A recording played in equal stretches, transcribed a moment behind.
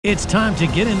It's time to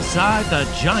get inside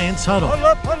the Giants huddle. Huddle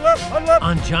up, huddle up, huddle up.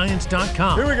 On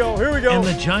Giants.com. Here we go. And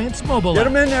the Giants mobile app. Get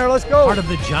them in there. Let's go. Part of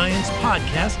the Giants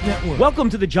Podcast Network. Welcome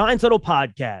to the Giants Huddle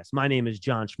Podcast. My name is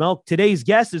John Schmelk. Today's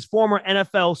guest is former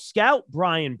NFL scout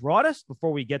Bryan Broaddus.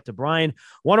 Before we get to Bryan,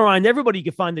 want to remind everybody you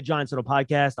can find the Giants Huddle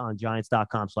Podcast on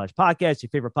Giants.com/podcast, your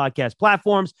favorite podcast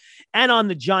platforms, and on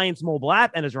the Giants mobile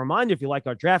app. And as a reminder, if you like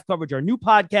our draft coverage, our new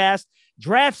podcast,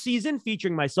 Draft Season,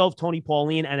 featuring myself, Tony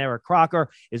Pauline, and Eric Crocker,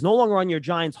 is no longer on your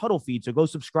Giants Huddle feed. So go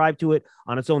subscribe to it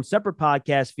on its own separate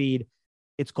podcast feed.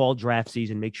 It's called Draft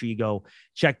Season. Make sure you go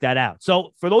check that out.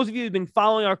 So for those of you who've been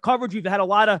following our coverage, we've had a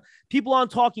lot of people on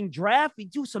talking draft. We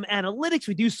do some analytics.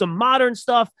 We do some modern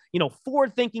stuff,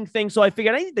 forward-thinking things. So I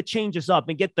figured I need to change this up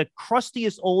and get the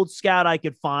crustiest old scout I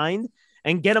could find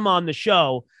and get him on the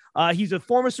show. He's a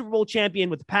former Super Bowl champion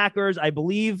with the Packers. I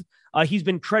believe he's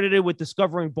been credited with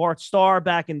discovering Bart Starr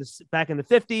back in the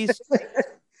 50s.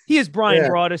 He is Bryan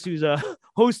Broaddus, who's a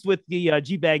host with the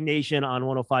G-Bag Nation on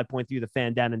 105.3 The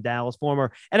Fan down in Dallas,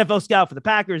 former NFL scout for the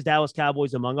Packers, Dallas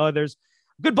Cowboys, among others.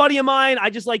 Good buddy of mine. I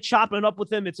just like chopping it up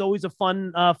with him. It's always a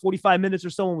fun 45 minutes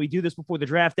or so when we do this before the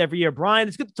draft every year. Bryan,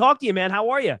 it's good to talk to you, man. How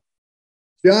are you?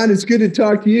 John, it's good to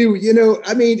talk to you.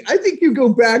 I think you go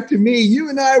back to me. You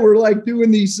and I were like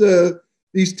doing these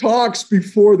talks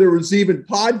before there was even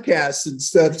podcasts and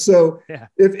stuff. So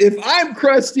if I'm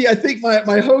crusty, I think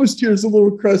my host here is a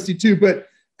little crusty too, but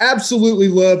absolutely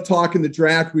love talking the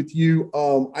draft with you.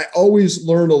 I always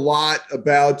learn a lot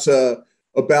about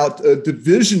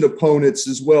division opponents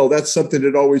as well. That's something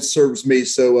that always serves me.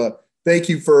 So thank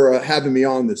you for having me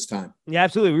on this time. Yeah,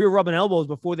 absolutely. We were rubbing elbows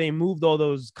before they moved all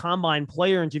those combine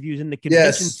player interviews in the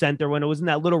convention center when it was in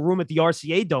that little room at the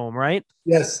RCA Dome, right?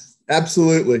 Yes,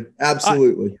 absolutely.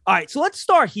 Absolutely. All right. So let's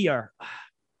start here.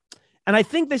 And I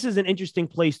think this is an interesting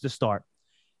place to start.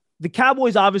 The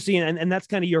Cowboys, obviously, and that's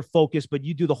kind of your focus, but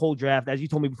you do the whole draft. As you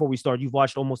told me before we started, you've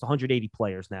watched almost 180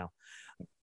 players now.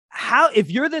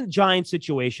 If you're the Giants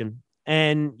situation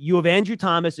and you have Andrew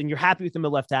Thomas and you're happy with him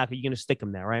at left tackle, you're going to stick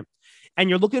him there, right? And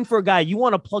you're looking for a guy, you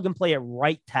want to plug and play at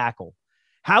right tackle.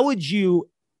 How would you,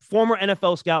 former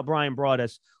NFL scout Bryan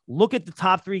Broaddus, look at the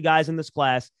top three guys in this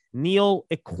class, Neal,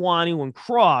 Ekwonu, and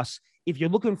Cross, if you're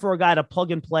looking for a guy to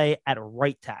plug and play at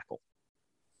right tackle?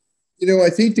 I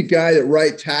think the guy at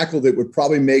right tackle that would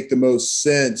probably make the most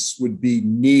sense would be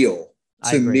Neal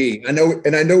to me. I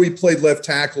know he played left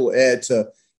tackle at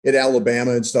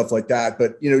Alabama and stuff like that.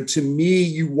 But, to me,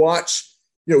 you watch,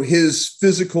 his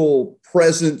physical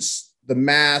presence, the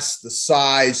mass, the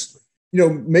size,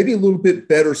 maybe a little bit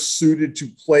better suited to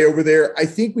play over there. I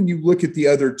think when you look at the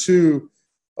other two,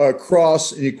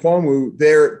 Cross and Ekwonu,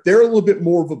 they're a little bit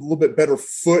more of a little bit better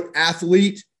foot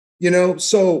athlete,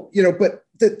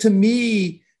 but to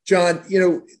me, John,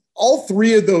 all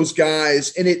three of those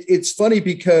guys, and it's funny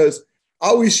because I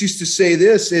always used to say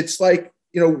this, it's like,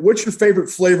 what's your favorite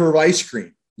flavor of ice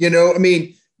cream?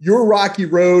 Your Rocky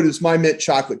Road is my mint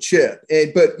chocolate chip.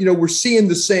 But we're seeing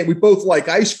the same. We both like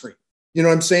ice cream. You know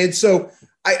what I'm saying? So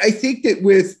I think that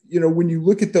with, when you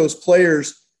look at those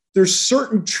players, there's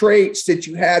certain traits that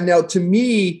you have. Now, to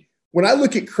me, when I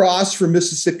look at Cross from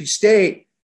Mississippi State,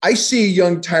 I see a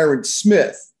young Tyron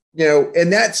Smith,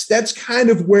 and that's kind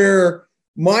of where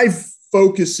my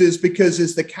focus is, because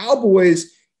as the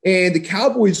Cowboys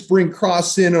bring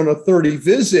Cross in on a 30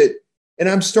 visit, and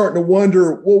I'm starting to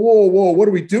wonder, whoa, what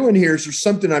are we doing here? Is there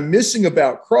something I'm missing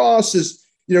about Cross?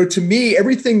 To me,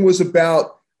 everything was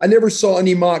about, I never saw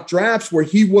any mock drafts where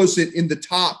he wasn't in the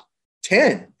top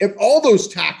 10. If all those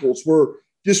tackles were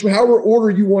just however order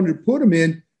you wanted to put them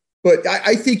in. But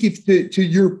I think if to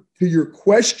your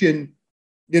question,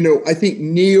 I think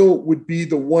Neal would be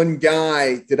the one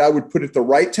guy that I would put at the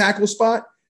right tackle spot.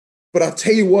 But I'll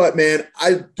tell you what, man,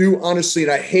 I do honestly,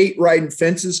 and I hate riding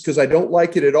fences because I don't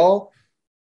like it at all.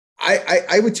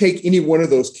 I would take any one of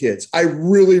those kids. I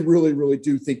really, really, really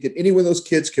do think that any one of those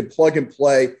kids could plug and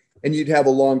play, and you'd have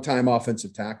a long-time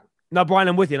offensive tackle. Now, Bryan,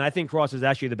 I'm with you, and I think Cross is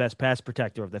actually the best pass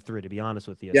protector of the three, to be honest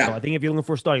with you. Yeah. So I think if you're looking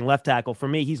for starting left tackle, for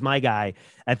me, he's my guy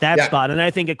at that spot. And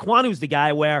I think Ekwonu's the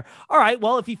guy where, all right,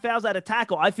 well, if he fouls out a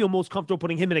tackle, I feel most comfortable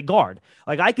putting him in a guard.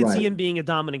 Like, I could see him being a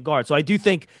dominant guard. So I do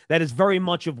think that is very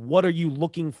much of what are you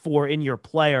looking for in your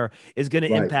player is going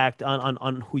to impact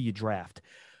on who you draft.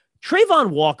 Travon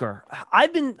Walker,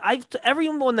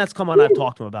 everyone that's come on, I've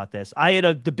talked to him about this. I had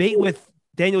a debate with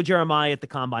Daniel Jeremiah at the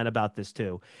Combine about this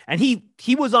too. And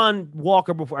he was on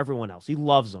Walker before everyone else. He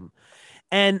loves him.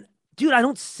 And dude, I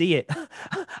don't see it.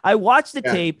 I watched the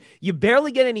tape. You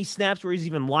barely get any snaps where he's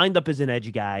even lined up as an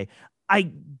edge guy.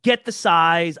 I get the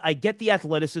size. I get the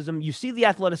athleticism. You see the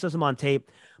athleticism on tape,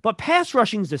 but pass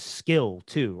rushing is a skill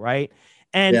too, right?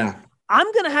 And I'm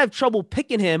going to have trouble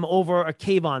picking him over a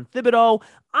Kayvon Thibodeau.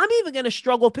 I'm even going to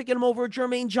struggle picking him over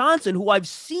Jermaine Johnson, who I've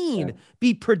seen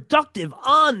be productive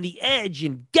on the edge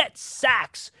and get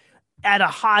sacks at a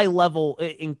high level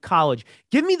in college.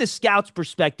 Give me the scout's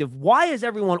perspective. Why is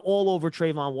everyone all over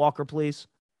Travon Walker, please?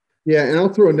 Yeah, and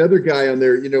I'll throw another guy on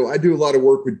there. I do a lot of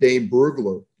work with Dane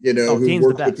Brugler, who Dane's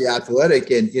worked with The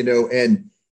Athletic, and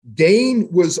Dane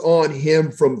was on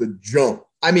him from the jump.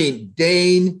 I mean,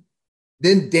 Dane,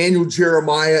 then Daniel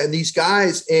Jeremiah, and these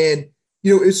guys. And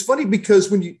it's funny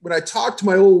because when I talk to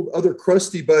my old other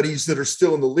crusty buddies that are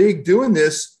still in the league doing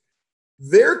this,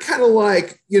 they're kind of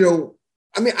like,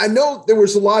 I know there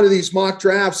was a lot of these mock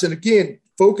drafts, and again,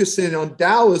 focusing on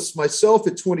Dallas, myself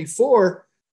at 24.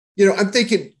 I'm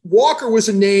thinking Walker was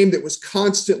a name that was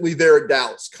constantly there at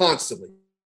Dallas, constantly.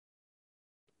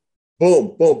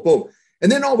 Boom, boom, boom.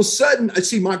 And then all of a sudden I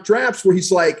see mock drafts where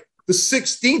he's like the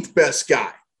 16th best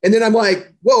guy. And then I'm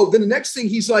like, whoa, then the next thing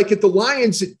he's like at the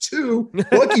Lions at 2,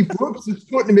 Lucky Brooks is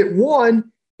putting him at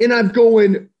 1. And I'm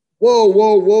going,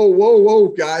 whoa,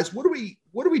 guys, what are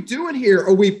we doing here?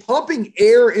 Are we pumping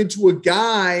air into a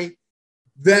guy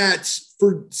that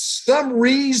for some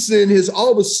reason has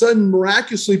all of a sudden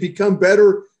miraculously become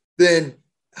better than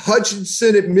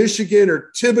Hutchinson at Michigan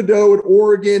or Thibodeau at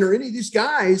Oregon or any of these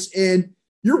guys? And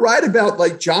you're right about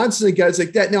like Johnson and guys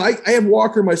like that. Now, I am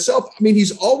Walker myself. I mean,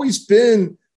 he's always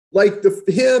been like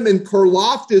him and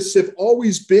Karlaftis have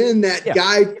always been that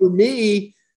guy for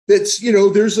me. That's,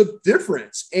 there's a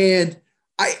difference. And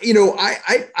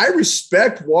I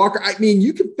respect Walker. I mean,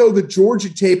 you can throw the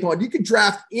Georgia tape on. You can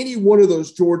draft any one of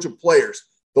those Georgia players,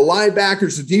 the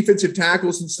linebackers, the defensive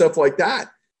tackles and stuff like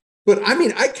that. But I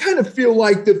mean, I kind of feel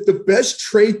like the best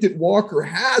trait that Walker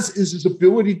has is his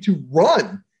ability to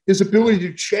run, his ability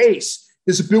to chase,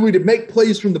 his ability to make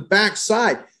plays from the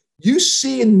backside. You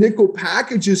see in nickel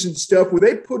packages and stuff where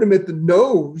they put him at the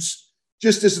nose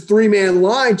just as a 3-man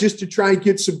line just to try and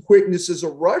get some quickness as a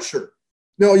rusher.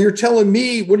 No, you're telling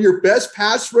me one of your best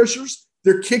pass rushers,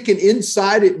 they're kicking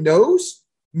inside at nose?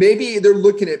 Maybe they're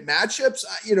looking at matchups.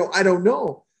 I don't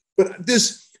know. But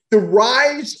the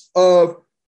rise of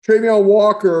Travon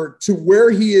Walker to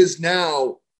where he is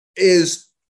now is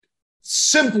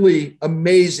simply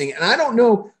amazing. And I don't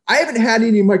know. I haven't had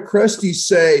any of my crusties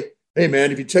say, hey,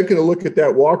 man, if you're taking a look at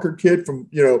that Walker kid from,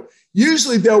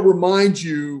 usually they'll remind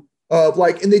you of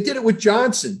and they did it with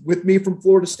Johnson, with me from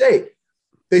Florida State.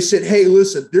 They said, hey,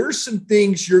 listen, there's some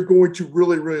things you're going to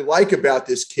really, really like about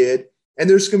this kid, and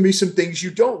there's going to be some things you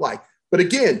don't like. But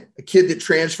again, a kid that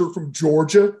transferred from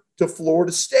Georgia to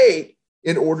Florida State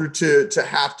in order to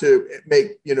have to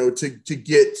make, to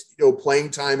get, playing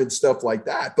time and stuff like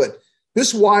that. But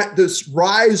this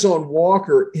rise on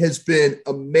Walker has been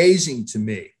amazing to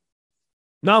me.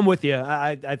 No, I'm with you.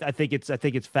 I think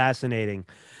it's fascinating.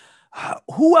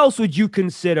 Who else would you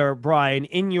consider, Brian,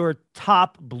 in your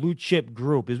top blue chip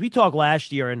group? As we talked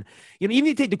last year, and even if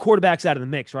you take the quarterbacks out of the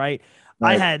mix, right?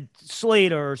 I had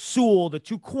Slater, Sewell, the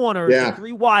 2 corners, the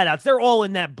 3 wideouts. They're all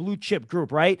in that blue chip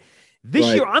group, right?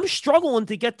 This year, I'm struggling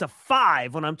to get to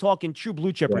 5 when I'm talking true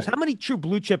blue chippers. Right. How many true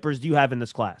blue chippers do you have in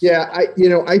this class? Yeah, I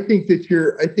think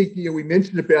we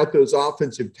mentioned about those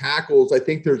offensive tackles. I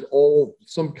think there's all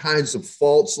some kinds of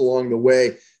faults along the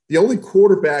way. The only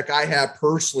quarterback I have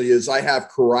personally is I have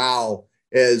Corral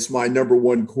as my number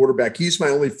 1 quarterback. He's my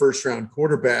only first-round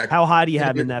quarterback. How high do you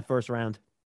have him in that first round?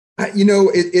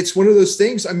 It's one of those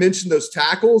things. I mentioned those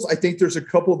tackles. I think there's a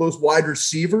couple of those wide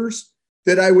receivers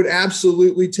that I would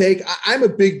absolutely take. I'm a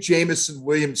big Jameson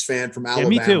Williams fan from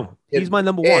Alabama. Yeah, me too. He's my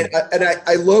number 1. And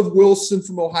I love Wilson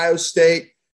from Ohio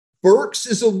State. Burks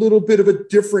is a little bit of a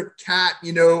different cat.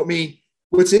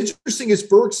 What's interesting is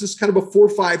Burks is kind of a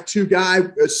 4.52 guy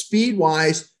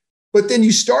speed-wise, but then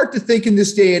you start to think in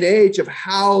this day and age of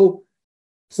how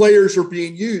players are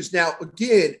being used. Now,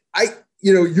 again,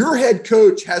 your head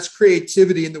coach has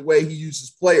creativity in the way he uses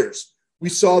players. We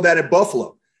saw that in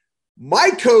Buffalo.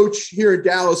 My coach here in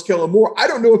Dallas, Kellen Moore, I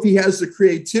don't know if he has the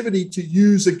creativity to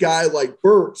use a guy like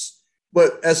Burks,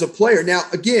 but as a player. Now,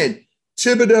 again,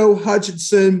 Thibodeau,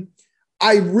 Hutchinson,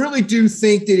 I really do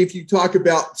think that if you talk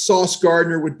about Sauce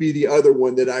Gardner would be the other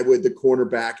one that I would, the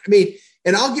cornerback.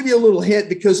 And I'll give you a little hint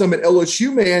because I'm an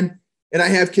LSU man and I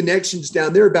have connections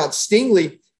down there about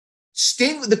Stingley.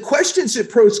 The questions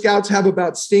that pro scouts have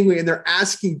about Stingley and they're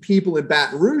asking people in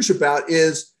Baton Rouge about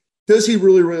is, does he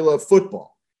really, really love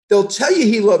football? They'll tell you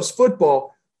he loves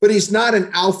football, but he's not an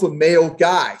alpha male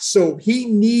guy. So he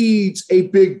needs a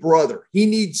big brother. He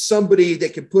needs somebody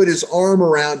that can put his arm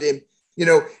around him.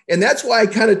 And that's why I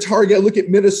kind of target. I look at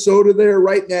Minnesota there,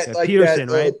 right? Peterson,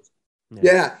 right?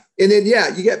 Yeah. And then,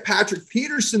 you get Patrick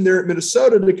Peterson there at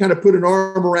Minnesota to kind of put an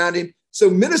arm around him. So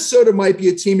Minnesota might be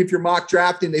a team, if you're mock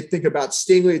drafting, they think about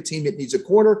Stingley, a team that needs a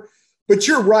corner. But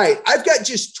you're right. I've got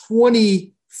just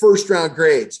 20 first-round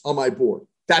grades on my board.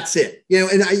 That's it.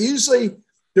 And I usually,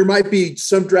 there might be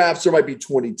some drafts, there might be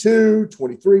 22,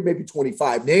 23, maybe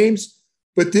 25 names.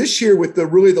 But this year, with the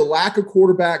lack of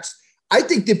quarterbacks, I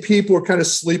think that people are kind of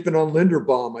sleeping on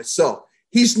Linderbaum myself.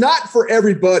 He's not for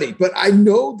everybody, but I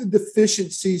know the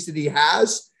deficiencies that he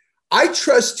has. I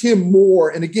trust him more.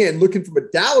 And again, looking from a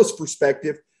Dallas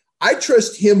perspective, I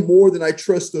trust him more than I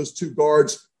trust those two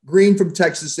guards, Green from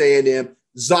Texas A&M,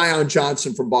 Zion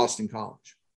Johnson from Boston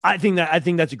College. I think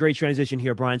that's a great transition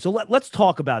here, Brian. So let's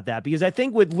talk about that, because I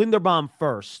think with Linderbaum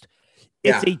first,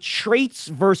 it's a traits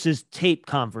versus tape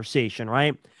conversation,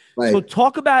 right? Right. So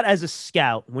talk about, as a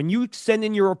scout, when you send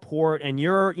in your report and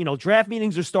your, draft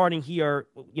meetings are starting here,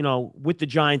 with the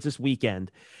Giants this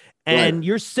weekend, and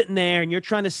you're sitting there and you're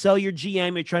trying to sell your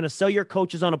GM, you're trying to sell your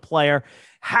coaches on a player.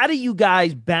 How do you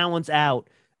guys balance out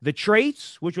the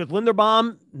traits, which with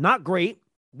Linderbaum, not great,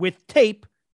 with tape,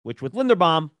 which with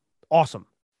Linderbaum, awesome?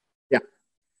 Yeah.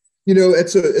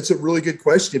 It's a really good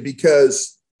question,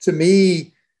 because to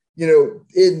me,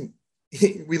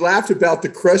 we laughed about the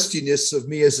crustiness of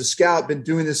me as a scout, been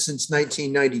doing this since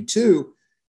 1992.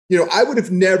 I would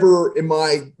have never in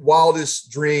my wildest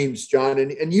dreams, John,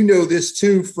 and you know this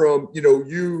too from,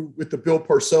 you with the Bill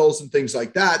Parcells and things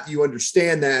like that, you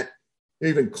understand that.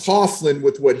 Even Coughlin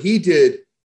with what he did,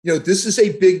 this is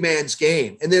a big man's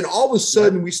game. And then all of a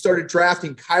sudden we started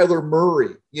drafting Kyler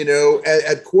Murray,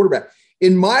 at quarterback.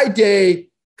 In my day,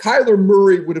 Kyler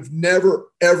Murray would have never,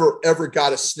 ever, ever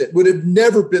got a snip, would have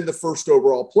never been the first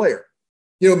overall player.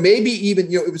 Maybe even,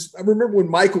 I remember when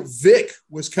Michael Vick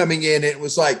was coming in, and it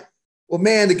was like, well,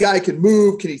 man, the guy can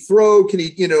move. Can he throw? Can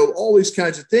he, all these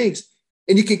kinds of things.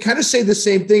 And you can kind of say the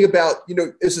same thing about,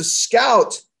 as a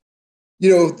scout,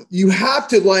 you have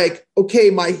to okay,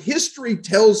 my history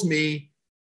tells me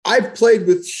I've played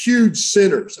with huge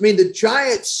centers. I mean, the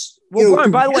Giants. Well,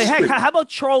 Brian, by the way, heck, how about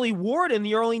Charlie Ward in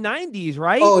the early 90s,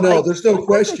 right? Oh, no, there's no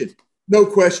question. No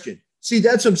question. See,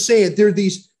 that's what I'm saying. They're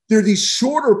these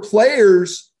shorter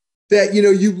players that,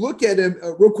 you look at him,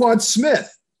 Roquan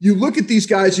Smith, you look at these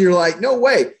guys and you're like, no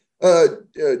way.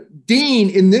 Dean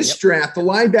in this draft, the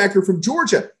linebacker from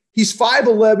Georgia, he's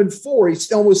 5'11", 4.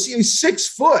 He's 6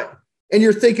 foot. And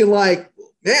you're thinking like,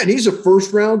 man, he's a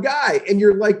first round guy. And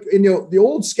you're like, the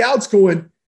old scouts going,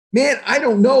 man, I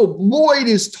don't know. Lloyd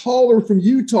is taller from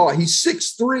Utah. He's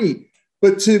 6'3".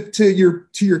 But to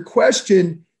your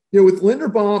question, with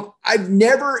Linderbaum, I've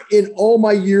never in all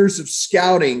my years of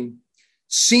scouting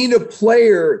seen a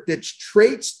player that's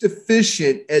traits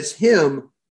deficient as him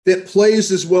that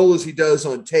plays as well as he does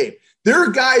on tape. There are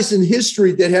guys in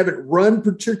history that haven't run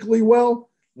particularly well.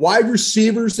 Wide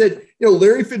receivers that,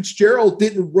 Larry Fitzgerald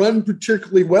didn't run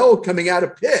particularly well coming out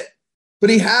of Pitt, but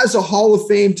he has a Hall of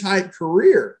Fame type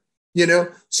career.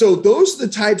 So those are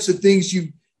the types of things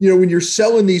when you're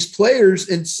selling these players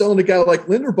and selling a guy like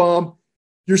Linderbaum,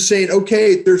 you're saying,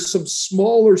 okay, there's some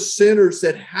smaller centers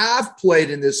that have played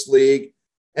in this league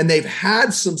and they've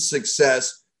had some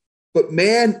success. But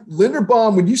man,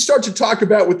 Linderbaum, when you start to talk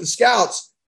about with the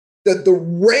scouts, that the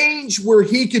range where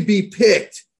he could be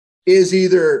picked is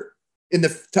either in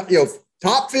the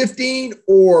top 15,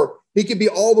 or he could be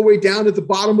all the way down at the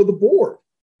bottom of the board.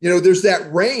 There's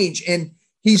that range, and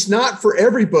he's not for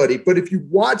everybody. But if you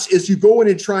watch, as you go in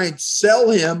and try and sell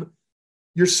him,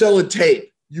 you're selling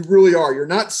tape. You really are. You're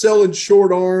not selling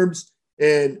short arms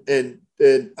and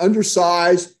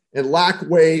undersized and lack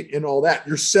weight and all that.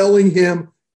 You're selling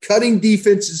him cutting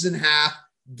defenses in half,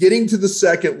 getting to the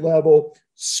second level,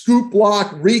 scoop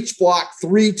block, reach block,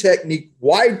 3 technique,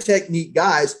 wide technique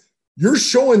guys. You're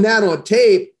showing that on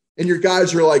tape, and your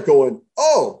guys are like going,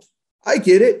 oh, I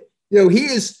get it.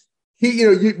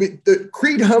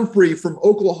 Creed Humphrey from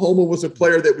Oklahoma was a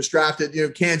player that was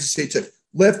drafted, Kansas State took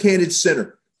left-handed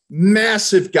center,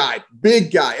 massive guy,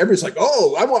 big guy. Everybody's like,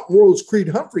 oh, I want more of those Creed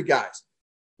Humphrey guys.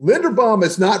 Linderbaum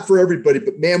is not for everybody,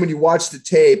 but man, when you watch the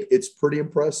tape, it's pretty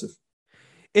impressive.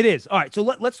 It is. All right, so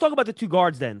let's talk about the two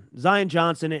guards then, Zion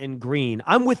Johnson and Green.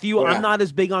 I'm with you. Yeah. I'm not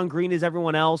as big on Green as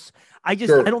everyone else. I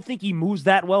don't think he moves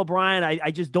that well, Brian.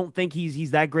 I just don't think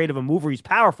he's that great of a mover. He's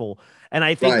powerful. And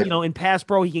I think, in pass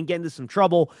pro, he can get into some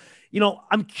trouble.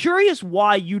 I'm curious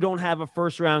why you don't have a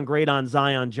first-round grade on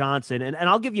Zion Johnson, and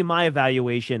I'll give you my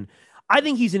evaluation. I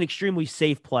think he's an extremely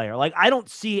safe player. Like, I don't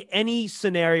see any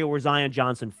scenario where Zion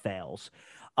Johnson fails.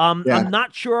 I'm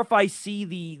not sure if I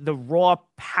see the raw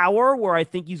power where I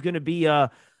think he's going to be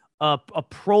a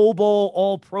Pro Bowl,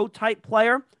 all-pro type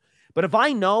player. But if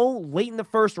I know late in the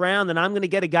first round that I'm going to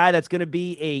get a guy that's going to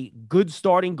be a good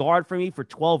starting guard for me for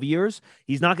 12 years,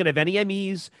 he's not going to have any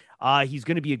MEs. He's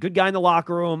going to be a good guy in the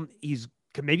locker room. He's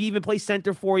can maybe even play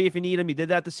center for you if you need him. He did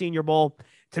that at the Senior Bowl.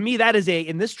 To me, that is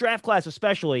in this draft class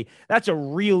especially, that's a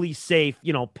really safe,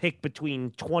 pick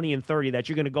between 20 and 30 that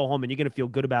you're going to go home and you're going to feel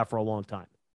good about for a long time.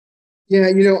 Yeah,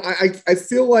 I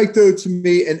feel like, though, to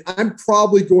me, and I'm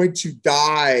probably going to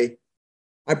die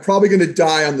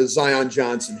on the Zion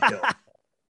Johnson hill.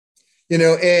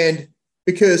 And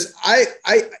because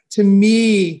to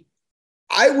me,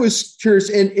 I was curious.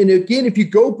 And again, if you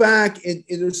go back and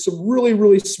there's some really,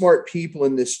 really smart people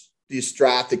in this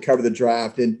draft that cover the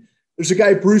draft. And there's a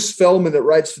guy, Bruce Feldman, that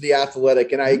writes for The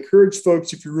Athletic. And I encourage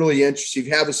folks, if you're really interested, if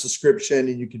you have a subscription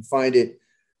and you can find it.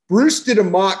 Bruce did a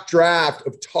mock draft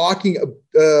of talking,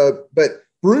 but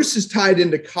Bruce is tied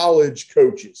into college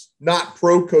coaches, not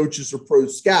pro coaches or pro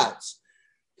scouts.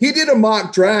 He did a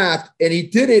mock draft and he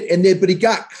did it, but he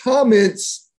got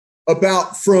comments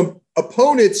from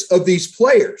opponents of these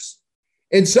players.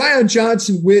 And Zion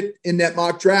Johnson went in that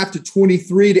mock draft to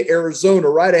 23 to Arizona,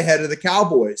 right ahead of the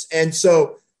Cowboys. And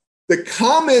so the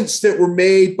comments that were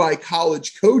made by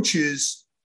college coaches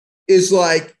is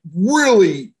like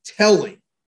really telling.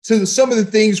 So some of the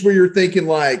things where you're thinking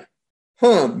like,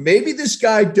 maybe this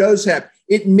guy does have,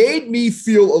 it made me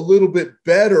feel a little bit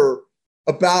better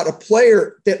about a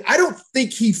player that I don't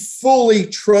think he fully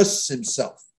trusts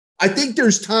himself. I think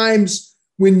there's times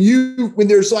when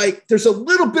there's a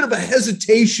little bit of a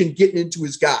hesitation getting into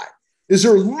his guy. Is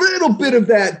there a little bit of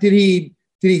that? Did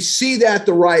he see that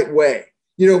the right way?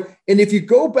 And if you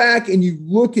go back and you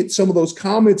look at some of those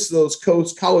comments those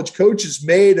college coaches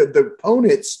made of the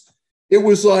opponents, it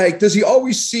was like, does he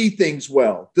always see things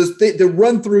well? Does the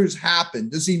run-throughs happen?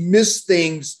 Does he miss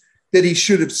things that he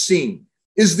should have seen?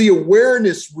 Is the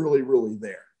awareness really, really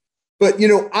there? But,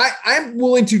 I'm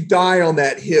willing to die on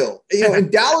that hill.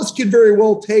 And Dallas could very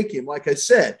well take him, like I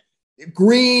said.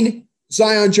 Green,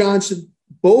 Zion Johnson,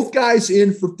 both guys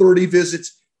in for 30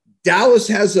 visits. Dallas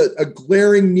has a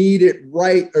glaring need at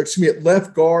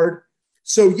left guard.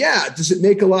 So, yeah, does it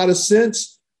make a lot of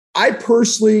sense? I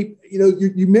personally,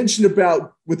 you mentioned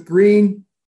about with Green,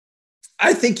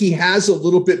 I think he has a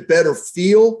little bit better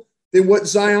feel than what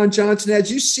Zion Johnson has.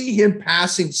 You see him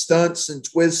passing stunts and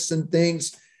twists and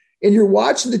things, and you're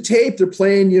watching the tape. They're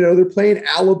playing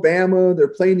Alabama. They're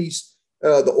playing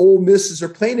the Ole Misses. They're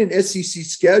playing an SEC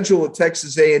schedule at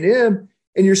Texas A&M,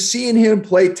 and you're seeing him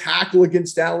play tackle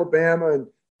against Alabama and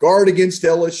guard against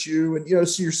LSU. And,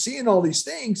 so you're seeing all these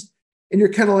things, and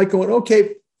you're kind of like going,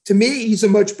 okay, to me, he's a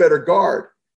much better guard.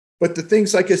 But the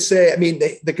things, like I say,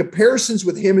 the comparisons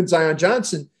with him and Zion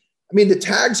Johnson, the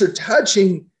tags are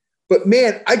touching, but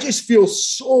man, I just feel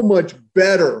so much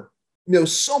better,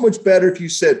 so much better if you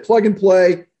said plug and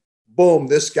play, boom,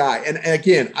 this guy. And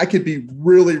again, I could be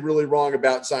really, really wrong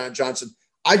about Zion Johnson.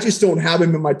 I just don't have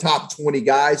him in my top 20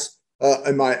 guys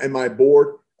in my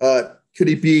board. Could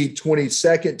he be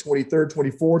 22nd, 23rd,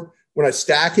 24th when I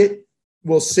stack it?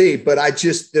 We'll see. But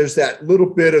there's that little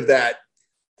bit of that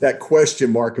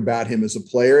question mark about him as a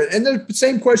player. And the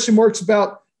same question marks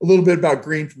a little bit about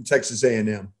Green from Texas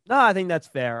A&M. No, I think that's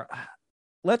fair.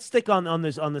 Let's stick on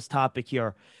this topic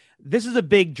here. This is a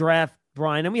big draft,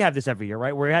 Brian, and we have this every year,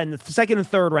 right? We're in the second and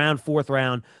third round, fourth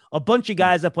round, a bunch of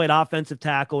guys that played offensive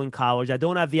tackle in college. I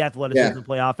don't have the athleticism to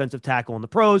play offensive tackle in the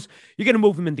pros. You're going to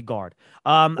move him into guard.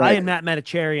 Right. I had Matt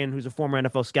Manicherian, who's a former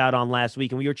NFL scout, on last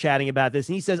week, and we were chatting about this,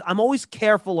 and he says, I'm always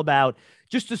careful about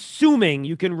just assuming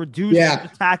you can reduce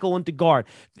the tackle into guard.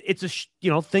 It's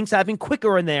things happen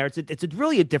quicker in there. It's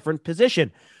really a different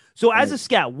position. So as a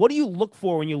scout, what do you look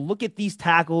for when you look at these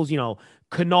tackles,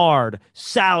 Kennard,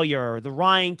 Salyer, the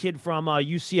Ryan kid from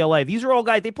UCLA? These are all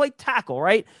guys, they play tackle,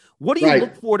 right? What do you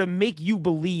look for to make you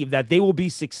believe that they will be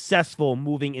successful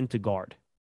moving into guard?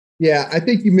 Yeah, I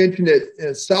think you mentioned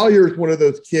it. Salyer is one of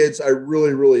those kids I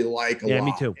really, really like a lot. Yeah,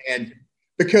 me too. And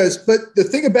but the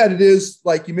thing about it is,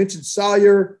 like you mentioned,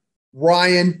 Salyer,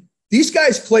 Ryan, these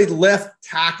guys played left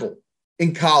tackle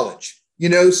in college,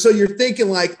 so you're thinking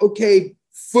like, okay,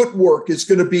 footwork is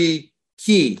going to be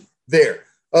key there.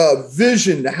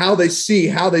 Vision, how they see,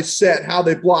 how they set, how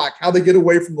they block, how they get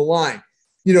away from the line.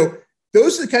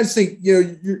 Those are the kinds of things,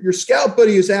 your scout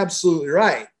buddy is absolutely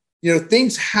right.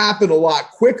 Things happen a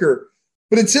lot quicker,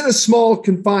 but it's in a small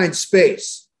confined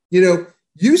space.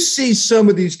 You see some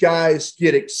of these guys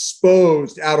get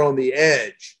exposed out on the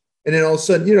edge. And then all of a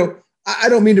sudden, I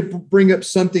don't mean to bring up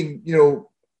something,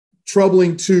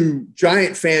 troubling to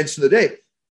Giant fans today,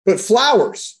 but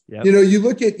Flowers, you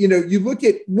look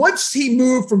at once he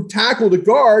moved from tackle to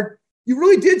guard, you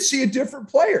really did see a different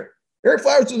player. Ereck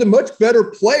Flowers was a much better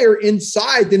player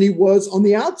inside than he was on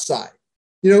the outside.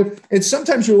 And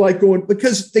sometimes you're like going,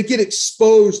 because they get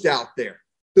exposed out there.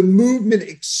 The movement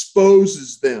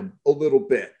exposes them a little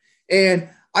bit. And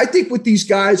I think with these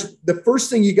guys, the first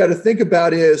thing you got to think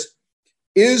about is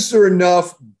there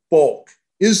enough bulk?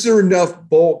 Is there enough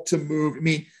bulk to move? I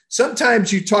mean,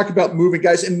 sometimes you talk about moving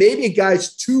guys, and maybe a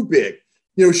guy's too big.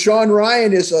 Sean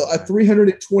Ryan is a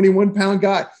 321-pound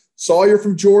guy. Sawyer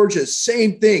from Georgia,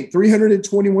 same thing,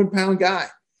 321-pound guy.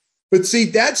 But see,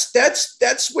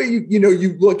 that's where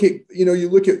you look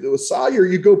at Sawyer.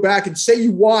 You go back and say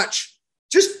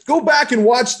just go back and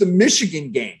watch the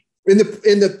Michigan game in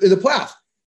the playoffs.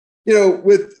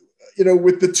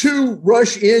 With the two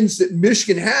rush ends that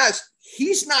Michigan has,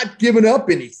 he's not giving up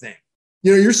anything.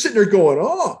 You're sitting there going,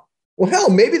 oh, well, hell,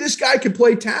 maybe this guy can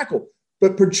play tackle.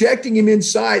 But projecting him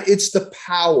inside, it's the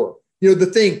power. The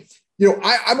thing.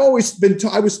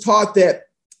 I was taught that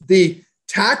the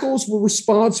tackles were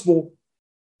responsible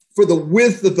for the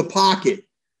width of the pocket.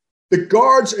 The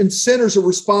guards and centers are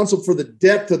responsible for the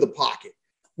depth of the pocket.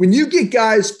 When you get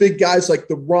big guys like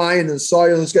the Ryan and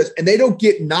Sawyer and those guys, and they don't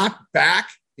get knocked back,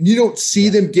 and you don't see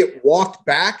them get walked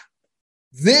back,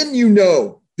 then you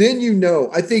know.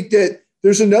 I think that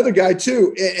there's another guy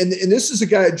too, and this is a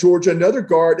guy at Georgia, another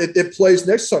guard that plays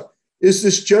next to him, is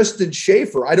this Justin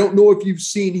Schaefer. I don't know if you've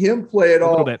seen him play at all.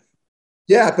 A little bit.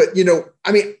 Yeah, but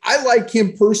I like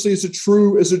him personally as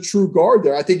a true guard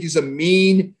there. I think he's a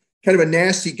mean, kind of a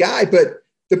nasty guy, but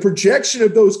the projection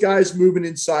of those guys moving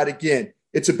inside, again,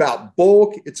 it's about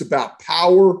bulk, it's about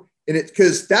power, and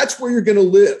because that's where you're going to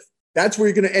live. That's where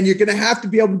you're going to have to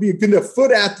be able to be a good enough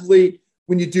foot athlete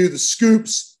when you do the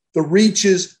scoops, the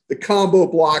reaches, the combo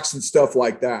blocks, and stuff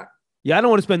like that. Yeah, I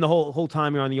don't want to spend the whole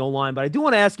time here on the O-line, but I do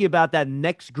want to ask you about that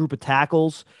next group of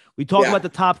tackles. We talked about the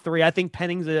top three. I think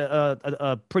Penning's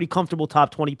a pretty comfortable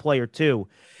top 20 player too.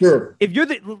 Sure. If you're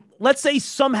let's say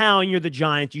somehow you're the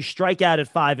Giants, you strike out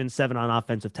at 5-7 on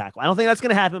offensive tackle. I don't think that's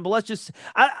going to happen, but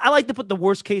I like to put the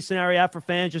worst case scenario out for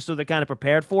fans just so they're kind of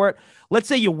prepared for it. Let's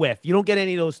say you whiff. You don't get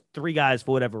any of those three guys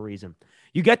for whatever reason.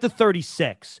 You get to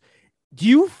 36. Do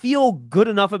you feel good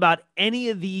enough about any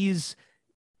of these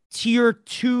tier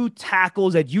 2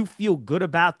 tackles that you feel good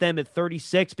about them at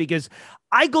 36? Because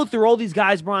I go through all these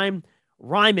guys, Brian.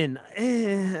 Ryman,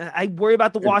 I worry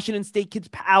about the Washington State kid's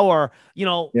power.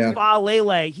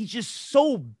 Faalele, he's just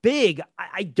so big.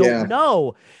 I don't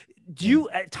know. Do you,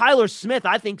 Tyler Smith,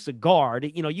 I think's a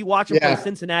guard. You watch him play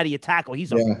Cincinnati at tackle.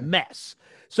 He's a mess.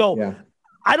 So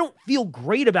I don't feel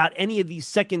great about any of these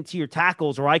second tier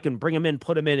tackles, or I can bring them in,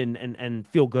 put them in and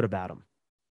feel good about them.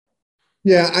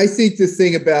 Yeah, I think the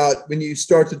thing about when you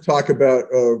start to talk about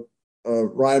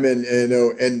Ryman,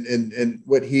 and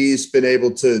what he's been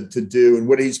able to do and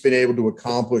what he's been able to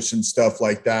accomplish and stuff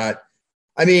like that.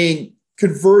 I mean,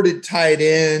 converted tight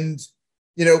end,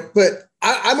 but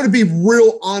I'm going to be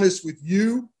real honest with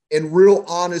you and real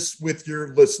honest with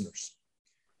your listeners.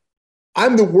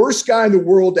 I'm the worst guy in the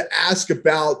world to ask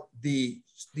about the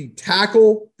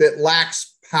tackle that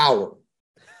lacks power.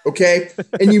 Okay.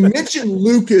 And you mentioned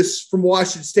Lucas from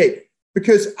Washington State,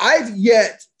 because I've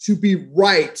yet to be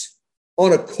right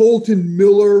on a Colton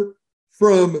Miller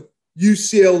from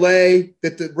UCLA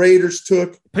that the Raiders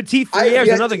took. Petit Ferrier is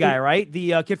another guy, right?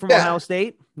 The kid from Ohio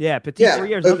State. Yeah. Petit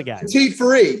Ferrier is another guy. Petit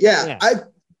Ferrier. Yeah.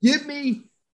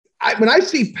 When I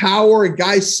see power and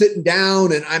guys sitting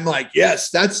down, and I'm like,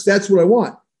 yes, that's what I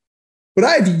want. But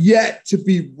I've yet to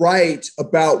be right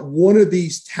about one of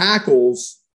these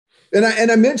tackles. And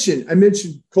I mentioned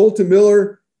Colton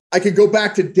Miller. I could go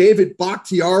back to David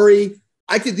Bakhtiari.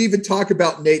 I could even talk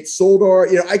about Nate Soldar.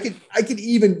 I could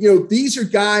even, these are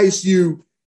guys I'm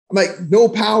like, no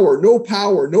power. And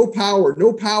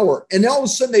all of a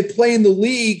sudden they play in the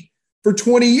league for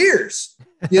 20 years,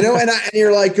 and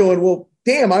you're like going, well,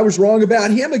 damn, I was wrong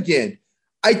about him again.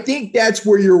 I think that's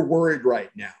where you're worried right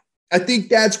now. I think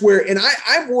that's where, and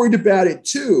I'm worried about it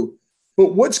too.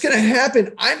 But what's going to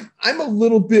happen? I'm a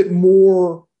little bit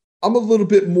more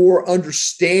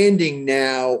understanding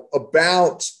now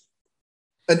about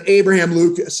an Abraham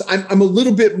Lucas. I'm a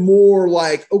little bit more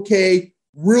like, okay,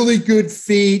 really good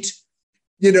feet.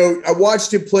 I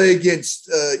watched him play against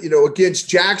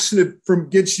Jackson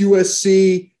against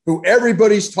USC, who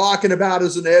everybody's talking about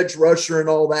as an edge rusher and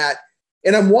all that.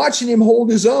 And I'm watching him hold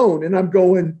his own, and I'm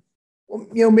going, well,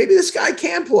 maybe this guy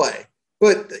can play.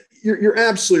 But you're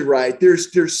absolutely right.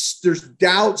 There's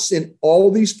doubts in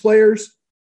all these players,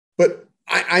 but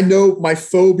I know my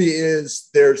phobia is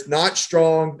there's not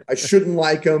strong. I shouldn't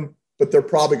like them, but they're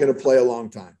probably going to play a long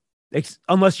time.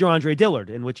 Unless you're Andre Dillard,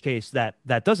 in which case that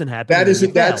doesn't happen. That is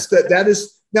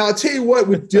now. I'll tell you what,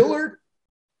 with Dillard,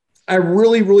 I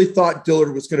really, really thought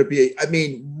Dillard was going to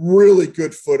be, really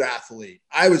good foot athlete.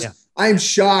 I'm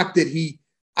shocked that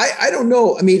I don't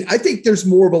know. I mean, I think there's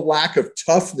more of a lack of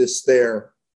toughness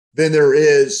there than there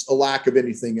is a lack of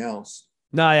anything else.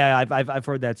 No, yeah, I've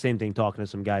heard that same thing talking to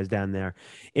some guys down there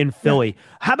in Philly. Yeah.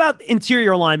 How about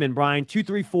interior linemen, Brian? 2,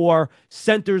 3, 4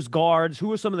 centers, guards.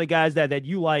 Who are some of the guys that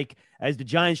you like as the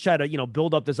Giants try to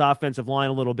build up this offensive line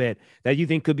a little bit that you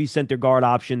think could be center guard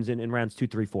options in rounds 2,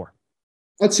 3, 4?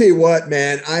 I'll tell you what,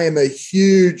 man. I am a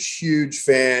huge, huge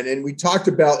fan, and we talked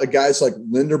about guys like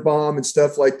Linderbaum and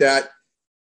stuff like that.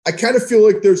 I kind of feel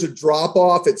like there's a drop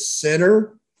off at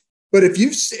center. But if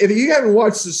you haven't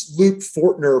watched this Luke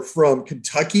Fortner from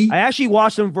Kentucky, I actually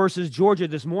watched him versus Georgia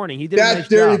this morning. He did a nice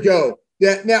there job. You go.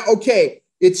 Yeah. Now, okay,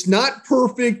 it's not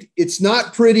perfect, it's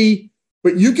not pretty,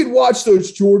 but you can watch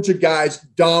those Georgia guys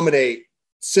dominate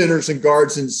centers and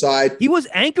guards inside. He was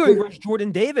anchoring versus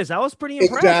Jordan Davis. I was pretty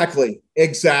impressed.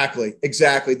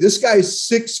 Exactly. This guy's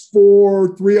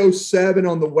 6'4", 307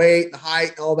 on the weight and height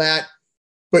and all that.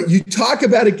 But you talk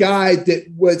about a guy that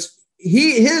was.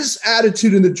 His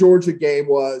attitude in the Georgia game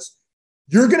was,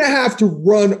 you're going to have to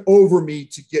run over me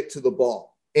to get to the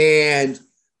ball.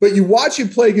 But you watch him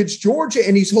play against Georgia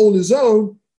and he's holding his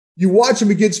own. You watch him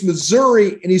against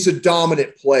Missouri and he's a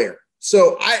dominant player.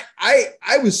 So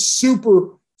I was super,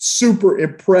 super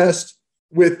impressed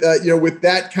with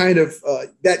that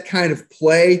kind of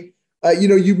play.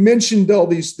 You mentioned all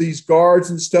these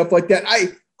guards and stuff like that.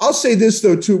 I'll say this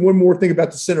though too. One more thing about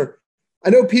the center. I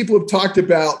know people have talked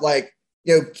about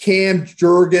Cam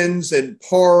Jurgens and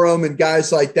Parham and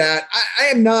guys like that. I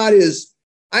am not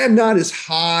as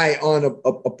high on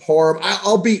a Parham.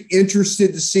 I'll be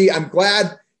interested to see. I'm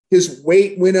glad his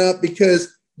weight went up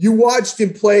because you watched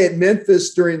him play at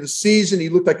Memphis during the season. He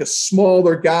looked like a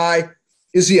smaller guy.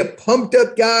 Is he a pumped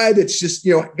up guy that's just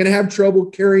going to have trouble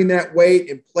carrying that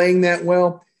weight and playing that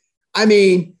well? I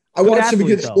mean, I watched him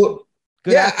against.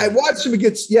 I watched him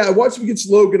against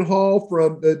Logan Hall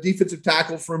from the defensive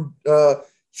tackle from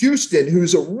Houston,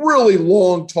 who's a really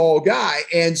long, tall guy.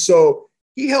 And so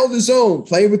he held his own,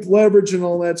 playing with leverage and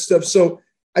all that stuff. So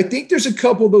I think there's a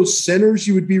couple of those centers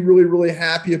you would be really, really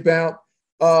happy about.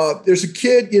 There's a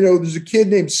kid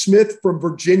named Smith from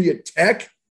Virginia Tech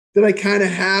that I kind of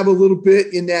have a little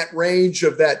bit in that range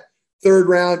of that third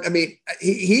round. I mean,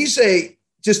 he's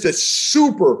just a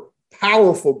super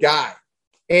powerful guy.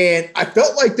 And I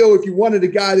felt like, though, if you wanted a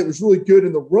guy that was really good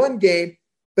in the run game,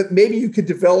 but maybe you could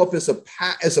develop as a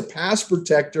pass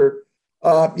protector,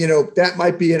 that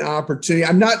might be an opportunity.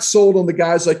 I'm not sold on the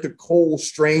guys like the Cole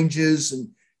Stranges and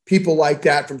people like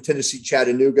that from Tennessee,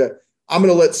 Chattanooga. I'm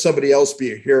going to let somebody else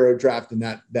be a hero drafting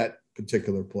that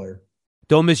particular player.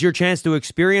 Don't miss your chance to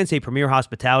experience a premier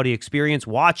hospitality experience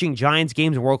watching Giants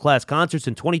games and world-class concerts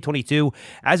in 2022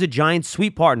 as a Giants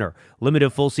suite partner. Limited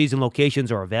full-season locations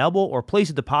are available or place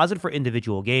a deposit for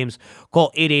individual games.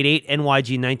 Call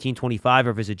 888-NYG-1925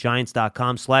 or visit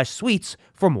giants.com/suites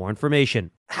for more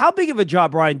information. How big of a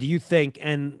job, Brian, do you think,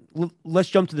 and let's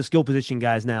jump to the skill position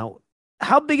guys now,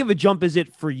 how big of a jump is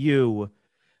it for you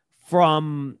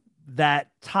from that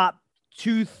top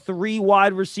 2, 3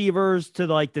 wide receivers to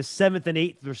the 7th and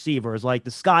 8th receivers, like the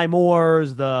Sky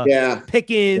Moores, the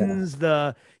Pickens,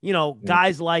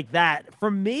 guys like that?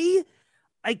 For me,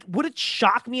 would it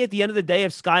shock me at the end of the day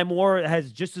if Sky Moore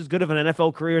has just as good of an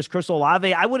NFL career as Chris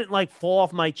Olave? I wouldn't fall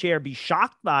off my chair, be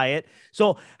shocked by it.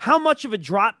 So how much of a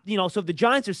drop, so if the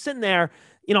Giants are sitting there,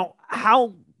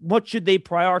 how much should they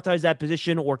prioritize that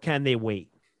position, or can they wait?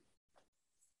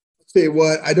 I'll tell you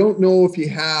what, I don't know if you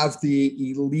have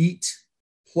the elite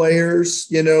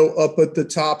players, up at the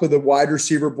top of the wide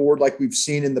receiver board like we've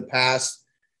seen in the past.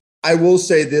 I will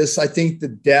say this. I think the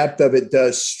depth of it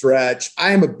does stretch.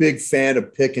 I am a big fan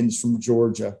of Pickens from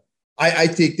Georgia. I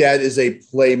think that is a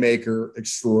playmaker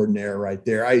extraordinaire right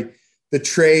there. The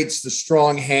traits, the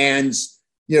strong hands,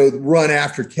 the run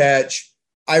after catch.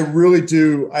 I really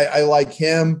do. I like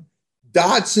him.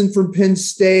 Dotson from Penn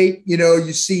State,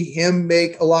 you see him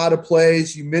make a lot of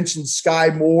plays. You mentioned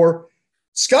Sky Moore.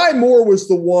 Sky Moore was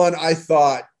the one I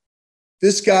thought,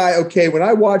 this guy, okay, when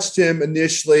I watched him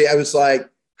initially, I was like,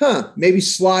 maybe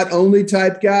slot only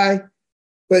type guy.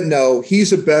 But no,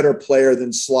 he's a better player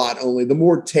than slot only. The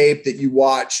more tape that you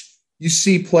watch, you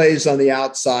see plays on the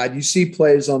outside, you see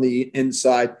plays on the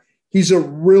inside. He's a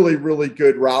really, really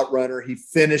good route runner. He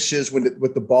finishes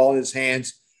with the ball in his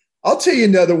hands. I'll tell you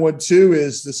another one too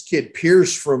is this kid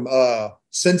Pierce from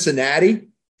Cincinnati.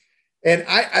 And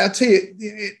I'll tell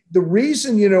you, the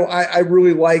reason, I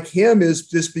really like him is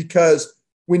just because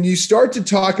when you start to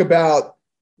talk about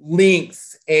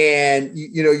length and,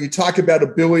 you talk about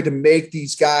ability to make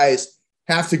these guys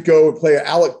have to go and play.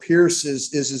 Alec Pierce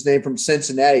is his name, from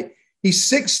Cincinnati. He's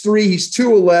 6'3", he's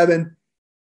 211,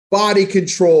 body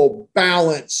control,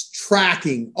 balance,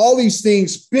 tracking, all these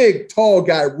things, big, tall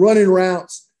guy, running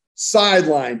routes,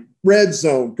 sideline, red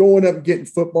zone, going up and getting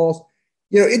footballs.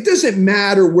 It doesn't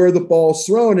matter where the ball's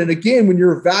thrown. And again, when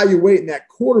you're evaluating that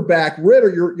quarterback,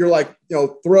 Ridder, you're like,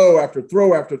 throw after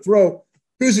throw after throw.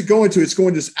 Who's it going to? It's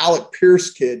going to this Alec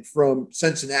Pierce kid from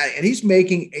Cincinnati, and he's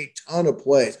making a ton of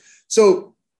plays.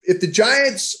 So if the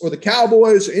Giants or the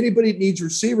Cowboys or anybody needs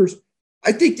receivers,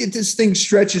 I think that this thing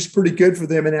stretches pretty good for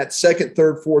them in that second,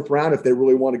 third, fourth round if they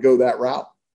really want to go that route.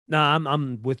 No,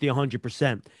 I'm with you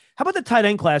 100%. How about the tight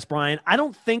end class, Brian? I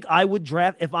don't think I would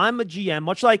draft, if I'm a GM,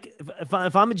 much like if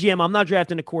I'm a GM, I'm not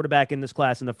drafting a quarterback in this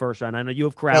class in the first round. I know you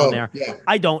have Corral in there. Yeah.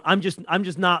 I don't. I'm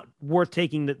just not worth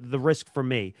taking the risk for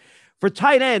me. For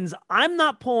tight ends, I'm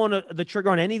not pulling the trigger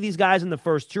on any of these guys in the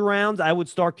first 2 rounds. I would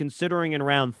start considering in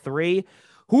round 3.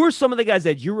 Who are some of the guys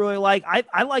that you really like?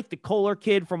 I like the Kohler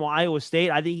kid from Iowa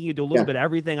State. I think he can do a little bit of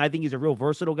everything. I think he's a real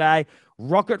versatile guy.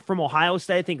 Ruckert from Ohio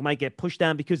State, I think, might get pushed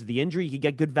down because of the injury. You could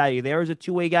get good value there as a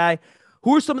 2-way guy.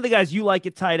 Who are some of the guys you like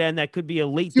at tight end that could be a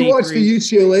late day? Did you watch the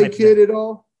UCLA kid at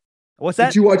all? What's that?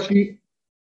 Did you watch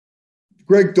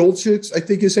Greg Dulcich, I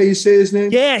think is how you say his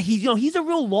name? Yeah, he's a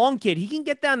real long kid. He can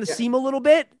get down the seam a little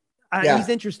bit. He's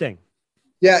interesting.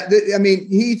 Yeah,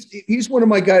 he's one of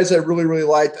my guys I really, really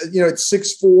liked. At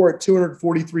 6'4", at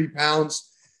 243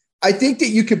 pounds. I think that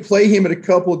you could play him at a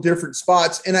couple of different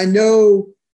spots. And I know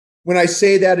when I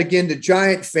say that again to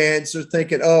Giant fans, they're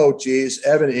thinking, oh, geez,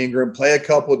 Evan Ingram, play a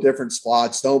couple of different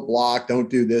spots. Don't block. Don't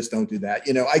do this. Don't do that.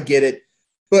 I get it.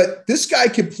 But this guy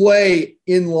could play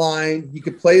in line. He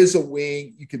could play as a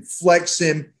wing. You could flex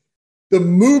him. The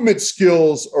movement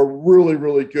skills are really,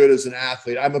 really good as an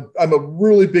athlete. I'm a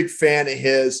really big fan of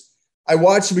his. I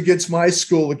watched him against my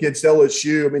school, against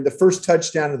LSU. I mean, the first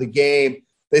touchdown of the game,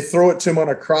 they throw it to him on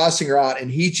a crossing route, and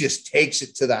he just takes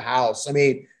it to the house. I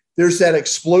mean, there's that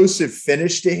explosive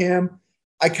finish to him.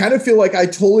 I kind of feel like I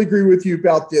totally agree with you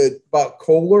about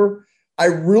Kohler. I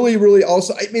really, really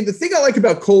also – I mean, the thing I like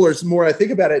about Kohler is the more I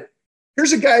think about it,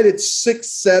 here's a guy that's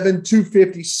 6'7",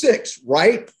 256,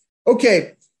 right?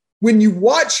 Okay. When you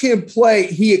watch him play,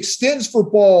 he extends for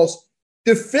balls.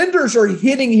 Defenders are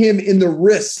hitting him in the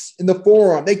wrists, in the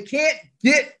forearm. They can't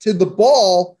get to the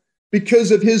ball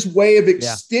because of his way of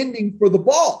extending for the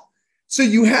ball. So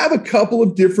you have a couple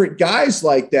of different guys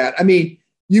like that. I mean,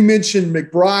 you mentioned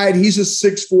McBride. He's a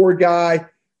 6'4" guy.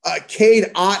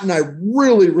 Cade Otton, I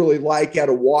really, really like out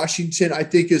of Washington. I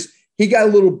think he got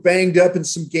a little banged up in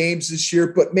some games this year.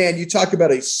 But, man, you talk about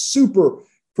a super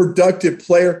productive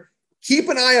player. Keep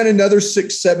an eye on another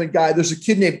 6'7" guy. There's a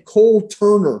kid named Cole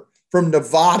Turner from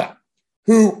Nevada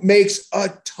who makes a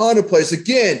ton of plays.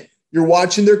 Again, you're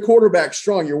watching their quarterback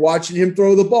strong. You're watching him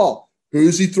throw the ball.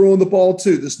 Who's he throwing the ball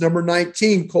to? This number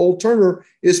 19, Cole Turner,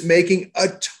 is making a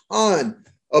ton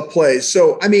of plays.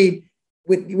 So, I mean,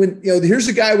 when here's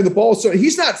a guy with the ball, so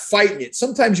he's not fighting it.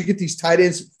 Sometimes you get these tight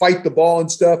ends fight the ball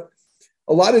and stuff.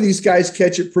 A lot of these guys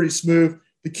catch it pretty smooth.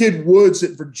 The kid Woods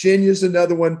at Virginia is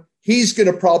another one. He's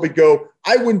going to probably go.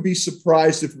 I wouldn't be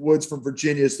surprised if Woods from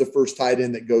Virginia is the first tight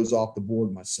end that goes off the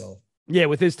board myself. Yeah,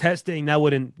 with his testing, that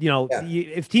wouldn't,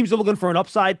 if teams are looking for an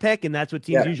upside pick, and that's what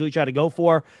teams usually try to go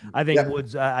for, I think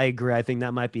Woods, I agree. I think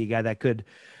that might be a guy that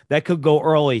could go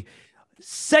early.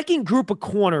 Second group of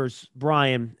corners,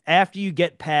 Brian, after you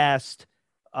get past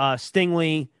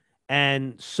Stingley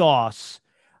and Sauce,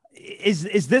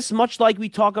 is this much like we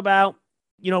talk about,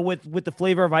 with the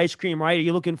flavor of ice cream, right? Are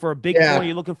you looking for a big corner? Are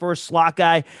you looking for a slot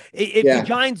guy? If the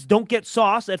Giants don't get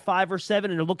Sauce at 5 or 7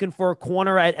 and they're looking for a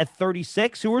corner at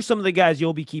 36, who are some of the guys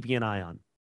you'll be keeping an eye on?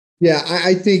 Yeah,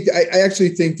 I actually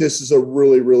think this is a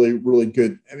really, really, really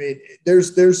good. I mean,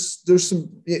 there's some,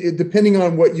 depending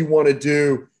on what you want to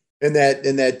do in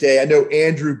that day. I know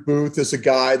Andrew Booth is a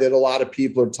guy that a lot of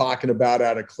people are talking about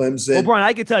out of Clemson. Well, Brian,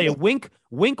 I can tell you, Wink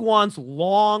wants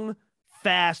long,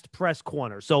 fast press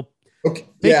corner. So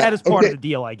that is part of the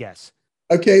deal, I guess.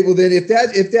 Okay, well then if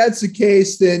that's the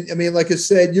case, then I mean, like I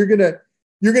said, you're gonna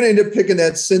end up picking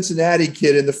that Cincinnati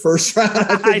kid in the first round.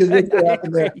 I think is what's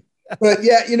happening there. But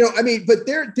but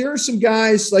there are some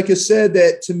guys, like I said,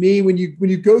 that to me, when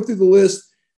you go through the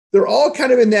list, they're all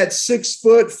kind of in that 6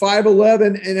 foot,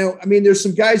 5'11". There's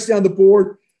some guys down the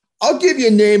board. I'll give you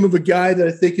a name of a guy that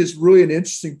I think is really an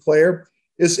interesting player.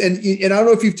 And I don't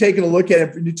know if you've taken a look at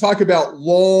it. When you talk about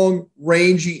long,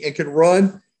 rangy, and can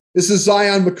run, this is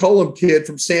Zion McCollum kid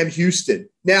from Sam Houston.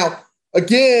 Now,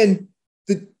 again,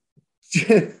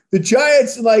 the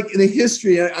Giants, like in the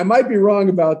history, I might be wrong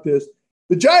about this,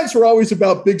 the Giants were always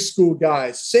about big school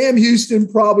guys. Sam Houston,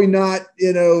 probably not,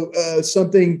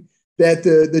 something that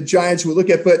the Giants would look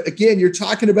at. But again, you're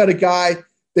talking about a guy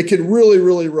that can really,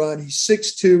 really run. He's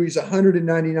 6'2", he's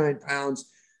 199 pounds.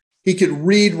 He can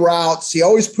read routes. He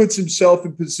always puts himself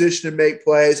in position to make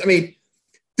plays. I mean,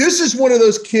 this is one of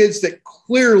those kids that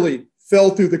clearly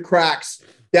fell through the cracks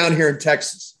down here in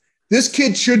Texas. This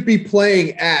kid should be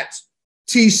playing at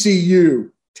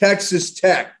TCU, Texas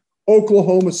Tech,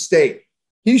 Oklahoma State.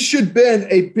 He should have been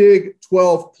a Big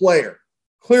 12 player.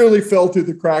 Clearly fell through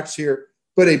the cracks here,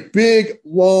 but a big,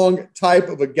 long type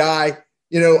of a guy.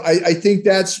 I think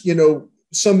that's,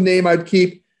 some name I'd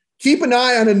keep an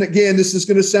eye on. And again, this is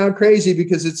going to sound crazy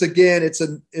because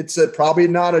it's probably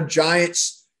not a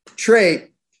Giants trait.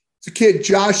 It's a kid,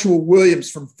 Joshua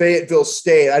Williams from Fayetteville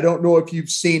State. I don't know if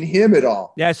you've seen him at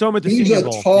all. Yeah, I saw him at the He's Senior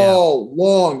Bowl. He's tall,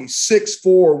 long. He's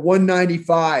 6'4",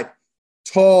 195.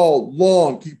 Tall,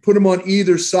 long. You put him on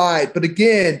either side. But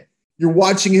again, you're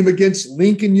watching him against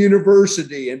Lincoln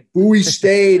University and Bowie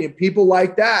State and people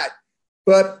like that.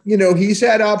 But, he's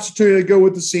had opportunity to go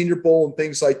with the Senior Bowl and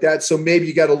things like that. So maybe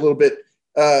you got a little bit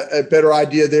a better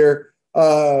idea there.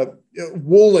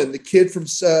 Woolen, the kid from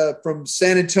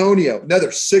San Antonio, another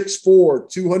 6'4",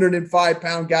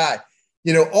 205-pound guy.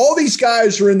 All these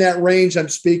guys are in that range I'm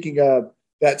speaking of,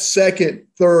 that second,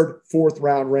 third, fourth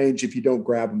round range if you don't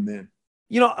grab them then.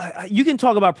 You can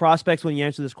talk about prospects when you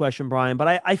answer this question, Brian,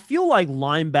 but I feel like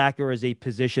linebacker is a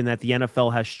position that the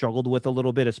NFL has struggled with a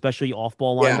little bit, especially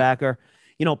off-ball linebacker.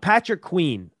 Patrick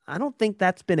Queen, I don't think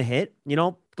that's been a hit.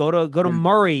 Go to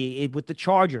Murray with the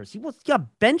Chargers. He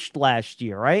got benched last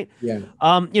year, right? Yeah.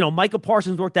 Micah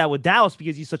Parsons worked out with Dallas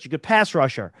because he's such a good pass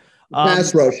rusher.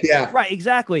 Pass rush, yeah. Right,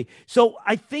 exactly. So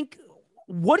I think,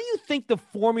 what do you think the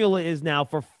formula is now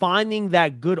for finding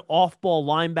that good off-ball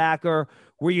linebacker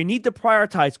where you need to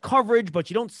prioritize coverage,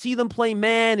 but you don't see them play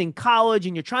man in college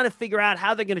and you're trying to figure out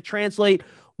how they're going to translate?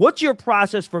 What's your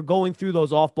process for going through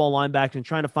those off-ball linebackers and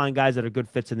trying to find guys that are good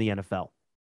fits in the NFL?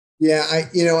 Yeah,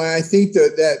 I think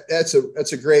that's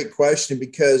a great question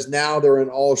because now they're in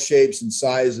all shapes and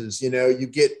sizes. You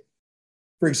get,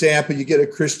 for example, a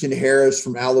Christian Harris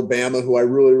from Alabama, who I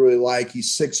really, really like.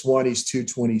 He's 6'1", he's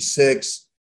 226.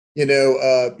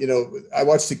 I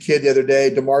watched a kid the other day,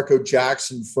 DeMarco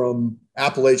Jackson from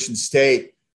Appalachian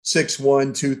State,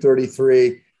 6'1",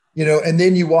 233. And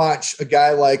then you watch a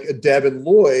guy like a Devin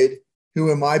Lloyd, who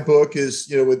in my book is,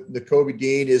 with Nakobe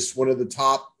Dean, is one of the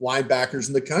top linebackers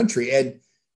in the country. And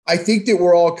I think that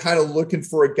we're all kind of looking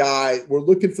for a guy. We're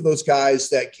looking for those guys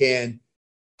that can.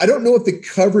 I don't know if the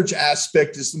coverage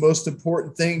aspect is the most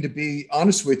important thing, to be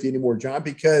honest with you anymore, John,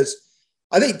 because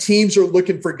I think teams are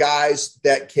looking for guys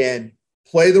that can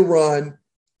play the run,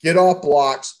 get off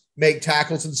blocks, make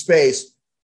tackles in space,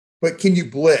 but can you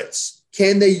blitz?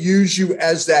 Can they use you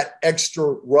as that extra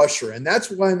rusher? And that's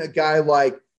when a guy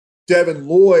like Devin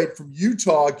Lloyd from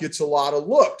Utah gets a lot of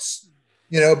looks,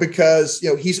 because,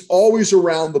 he's always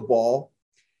around the ball.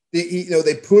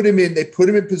 They put him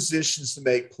in positions to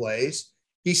make plays.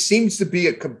 He seems to be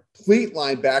a complete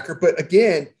linebacker. But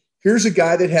again, here's a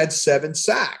guy that had 7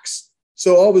 sacks.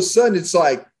 So all of a sudden it's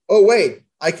like, oh, wait,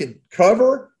 I can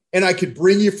cover and I could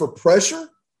bring you for pressure.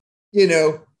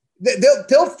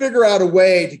 They'll figure out a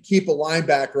way to keep a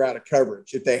linebacker out of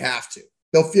coverage if they have to.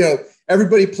 They'll,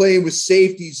 everybody playing with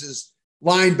safeties as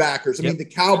linebackers. I mean, the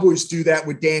Cowboys do that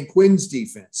with Dan Quinn's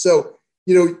defense. So,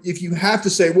 if you have to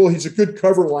say, well, he's a good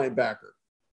cover linebacker.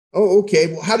 Oh,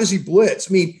 okay. Well, how does he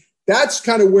blitz? I mean, that's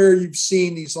kind of where you've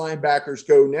seen these linebackers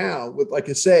go now with, like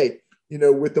I say,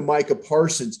 with the Micah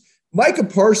Parsons. Micah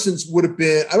Parsons would have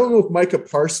been, I don't know if Micah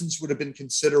Parsons would have been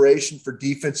consideration for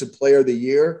Defensive Player of the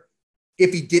Year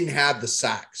if he didn't have the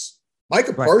sacks.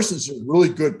 Micah Parsons is a really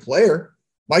good player.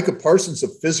 Micah Parsons, a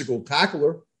physical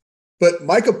tackler. But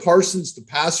Micah Parsons, the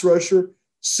pass rusher,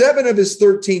 7 of his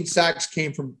 13 sacks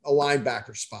came from a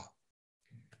linebacker spot.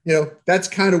 That's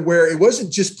kind of where it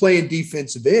wasn't just playing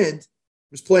defensive end.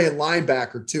 It was playing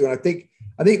linebacker too. And I think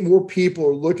more people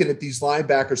are looking at these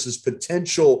linebackers as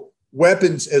potential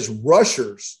weapons as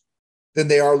rushers than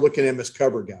they are looking at them as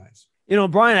cover guys.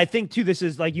 Brian, I think too, this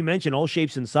is, like you mentioned, all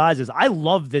shapes and sizes. I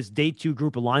love this day 2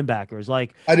 group of linebackers.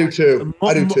 Like I do too.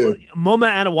 Moma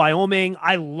out of Wyoming.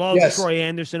 I love Troy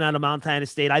Anderson out of Montana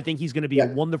State. I think he's going to be a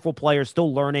wonderful player,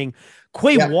 still learning.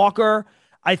 Quay Walker,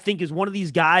 I think, is one of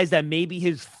these guys that maybe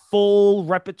his full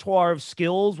repertoire of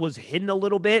skills was hidden a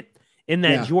little bit in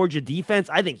that Georgia defense.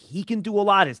 I think he can do a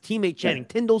lot. His teammate Channing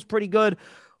Tindall's pretty good.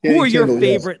 Who are your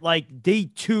favorite, like, day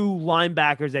 2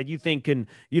 linebackers that you think can,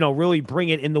 really bring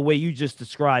it in the way you just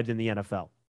described in the NFL?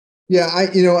 Yeah, I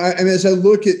mean, as I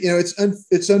look at,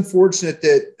 it's unfortunate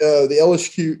that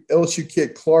the LSU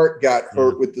kid Clark got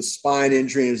hurt with the spine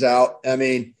injury and is out. I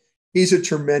mean, he's a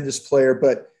tremendous player,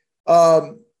 but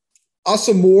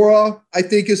Asamoah, I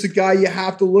think, is a guy you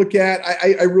have to look at.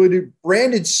 I really do.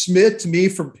 Brandon Smith, to me,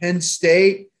 from Penn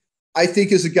State, I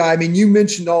think is a guy. I mean, you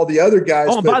mentioned all the other guys.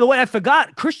 Oh, and by the way, I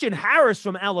forgot Christian Harris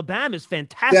from Alabama is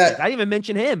fantastic. Yeah, I didn't even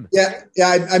mention him. Yeah,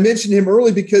 I mentioned him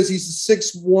early because he's a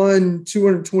 6'1",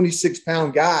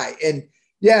 226-pound guy. And,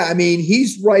 yeah, I mean,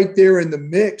 he's right there in the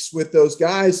mix with those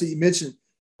guys that you mentioned.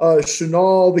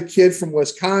 Chenal, the kid from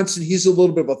Wisconsin, he's a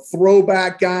little bit of a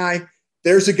throwback guy.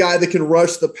 There's a guy that can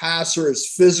rush the passer, is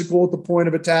physical at the point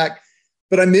of attack.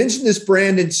 But I mentioned this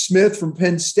Brandon Smith from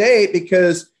Penn State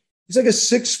because he's like a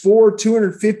 6'4",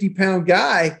 250-pound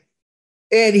guy,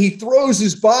 and he throws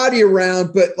his body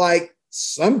around, but like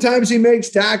sometimes he makes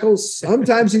tackles,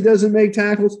 sometimes he doesn't make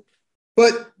tackles.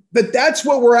 But that's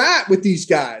what we're at with these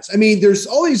guys. I mean, there's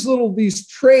all these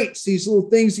traits, these little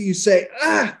things that you say,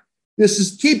 this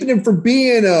is keeping him from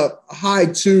being a high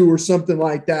 2 or something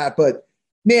like that. But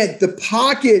man, the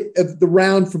pocket of the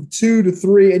round from 2 to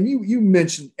 3, and you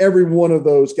mentioned every one of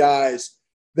those guys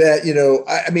that,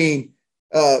 I mean,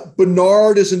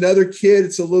 Bernard is another kid.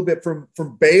 It's a little bit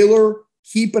from Baylor.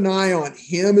 Keep an eye on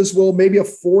him as well. Maybe a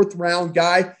 4th round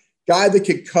guy that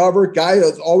can cover, guy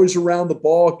that's always around the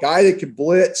ball, guy that can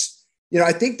blitz.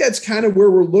 I think that's kind of where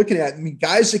we're looking at. I mean,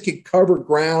 guys that can cover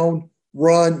ground,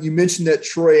 run. You mentioned that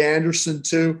Troy Anderson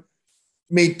too.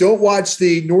 I mean, don't watch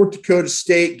the North Dakota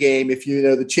State game if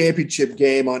the championship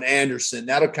game on Anderson.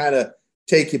 That'll kind of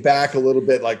take you back a little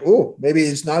bit like, oh, maybe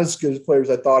he's not as good as players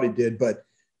I thought he did, but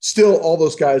still, all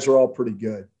those guys are all pretty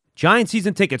good. Giant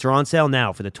season tickets are on sale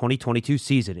now for the 2022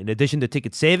 season. In addition to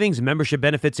ticket savings, membership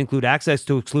benefits include access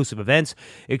to exclusive events,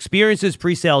 experiences,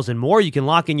 pre-sales, and more. You can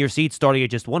lock in your seats starting at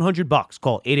just $100.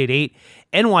 Call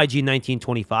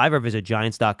 888-NYG-1925 or visit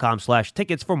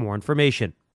giants.com/tickets for more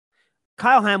information.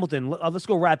 Kyle Hamilton, let's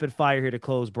go rapid fire here to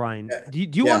close, Brian. Do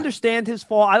you understand his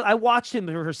fall? I watched him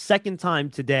for her second time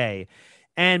today,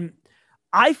 and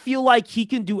I feel like he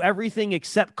can do everything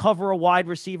except cover a wide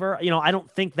receiver. I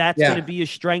don't think that's going to be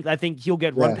his strength. I think he'll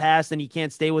get run past and he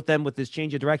can't stay with them with his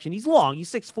change of direction. He's long.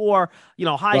 He's 6'4",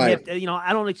 high hip.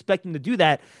 I don't expect him to do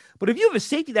that. But if you have a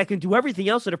safety that can do everything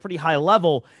else at a pretty high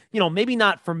level, maybe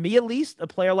not for me at least, a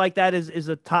player like that is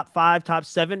a top 5, top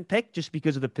 7 pick just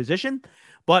because of the position.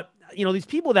 But, these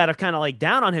people that are kind of like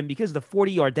down on him because of the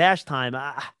 40-yard dash time,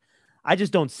 I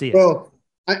just don't see it. Well,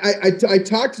 I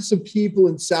talked to some people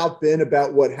in South Bend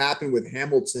about what happened with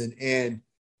Hamilton, and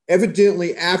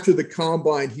evidently after the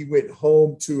combine, he went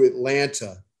home to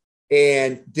Atlanta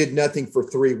and did nothing for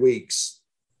 3 weeks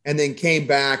and then came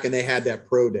back and they had that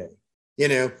pro day,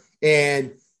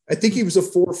 and I think he was a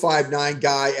 4.59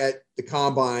 guy at the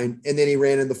combine, and then he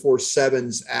ran in the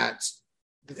 4.7s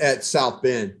at South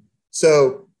Bend.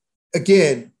 So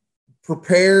again,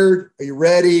 prepared, are you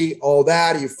ready? All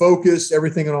that, are you focused,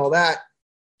 everything and all that.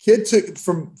 Kid took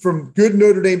from good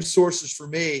Notre Dame sources for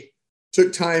me,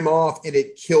 took time off and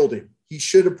it killed him. He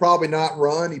should have probably not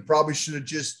run. He probably should have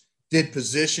just did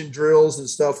position drills and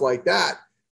stuff like that.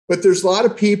 But there's a lot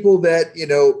of people that,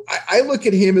 I look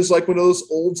at him as like one of those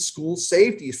old school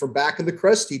safeties from back in the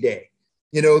Krusty day,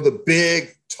 the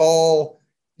big, tall,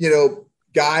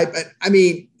 guy. But I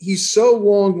mean, he's so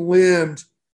long limbed.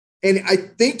 And I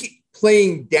think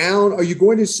playing down, are you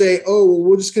going to say, oh, well,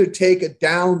 we're just going to take a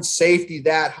down safety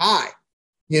that high?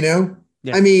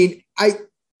 I mean,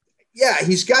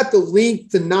 he's got the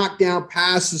length to knock down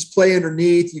passes, play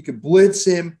underneath. You could blitz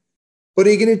him, but are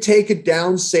you going to take a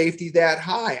down safety that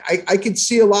high? I could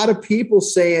see a lot of people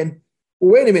saying,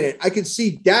 well, wait a minute. I could see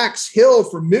Dax Hill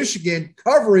from Michigan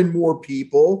covering more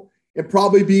people and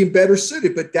probably being better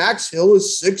suited, but Dax Hill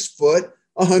is 6 foot,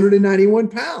 191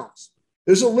 pounds.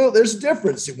 There's a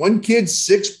difference. One kid's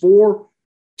 6'4",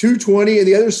 220, and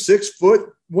the other 6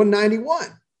 foot, 191.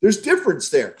 There's difference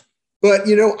there. But,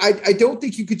 I don't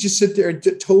think you could just sit there and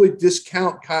totally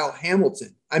discount Kyle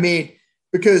Hamilton. I mean,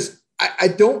 because I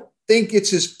don't think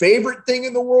it's his favorite thing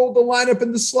in the world to line up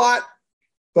in the slot,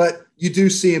 but you do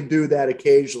see him do that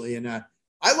occasionally. And I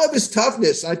love his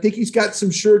toughness. I think he's got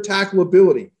some sure tackle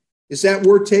ability. Is that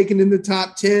worth taking in the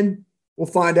top 10? We'll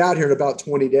find out here in about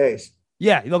 20 days.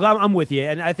 Yeah, look, I'm with you.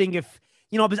 And I think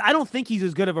because I don't think he's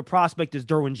as good of a prospect as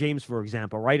Derwin James, for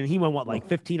example, right? And he went,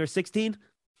 15 or 16?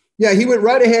 Yeah, he went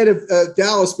right ahead of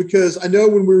Dallas because I know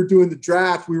when we were doing the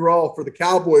draft, we were all for the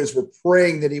Cowboys were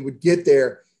praying that he would get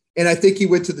there. And I think he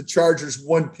went to the Chargers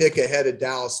 1 pick ahead of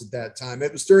Dallas at that time.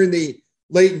 It was during the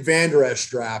Leighton Vander Esch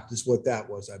draft is what that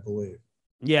was, I believe.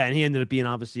 Yeah, and he ended up being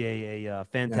obviously a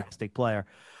fantastic player.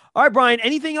 All right, Brian,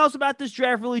 anything else about this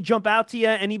draft really jump out to you?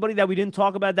 Anybody that we didn't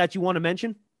talk about that you want to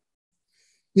mention?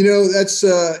 That's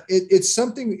it's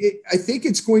something. I think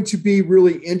it's going to be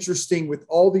really interesting with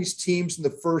all these teams in the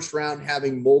first round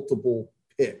having multiple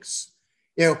picks.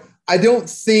 I don't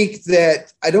think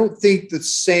the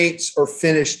Saints are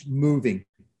finished moving.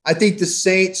 I think the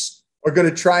Saints are going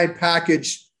to try and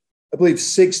package, I believe,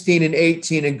 16 and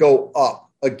 18 and go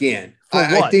up again.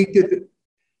 I think that.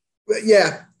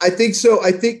 Yeah, I think so.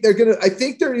 I think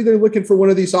they're either looking for one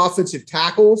of these offensive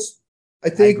tackles. I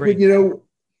think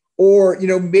or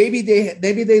maybe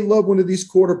they love one of these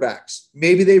quarterbacks.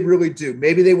 Maybe they really do.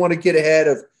 Maybe they want to get ahead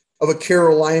of a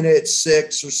Carolina at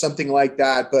 6 or something like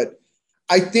that. But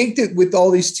I think that with all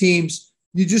these teams,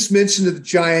 you just mentioned the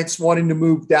Giants wanting to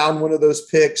move down one of those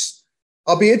picks.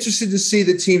 I'll be interested to see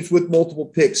the teams with multiple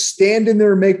picks stand in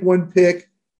there and make one pick,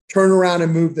 turn around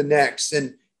and move the next.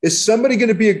 And is somebody going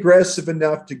to be aggressive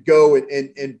enough to go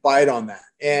and bite on that?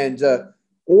 And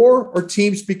or are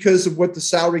teams, because of what the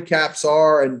salary caps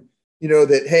are and,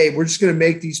 that, hey, we're just going to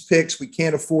make these picks. We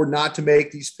can't afford not to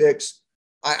make these picks.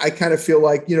 I kind of feel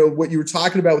like, what you were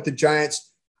talking about with the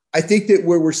Giants, I think that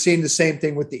we're seeing the same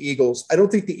thing with the Eagles. I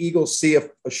don't think the Eagles see a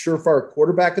surefire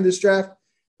quarterback in this draft.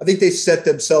 I think they set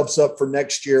themselves up for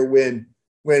next year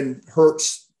when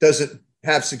Hurts doesn't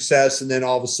have success, and then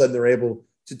all of a sudden they're able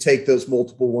to take those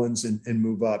multiple ones and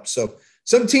move up. So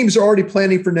some teams are already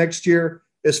planning for next year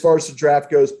as far as the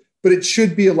draft goes, but it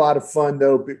should be a lot of fun,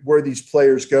 though, where these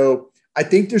players go. I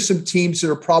think there's some teams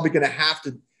that are probably going to have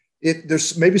to –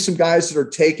 there's maybe some guys that are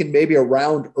taken maybe a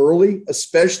round early,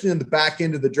 especially in the back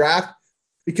end of the draft,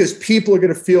 because people are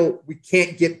going to feel we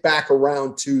can't get back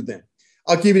around to them.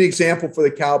 I'll give you an example for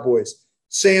the Cowboys.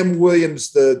 Sam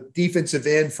Williams, the defensive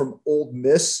end from Ole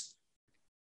Miss,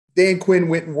 Dan Quinn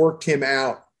went and worked him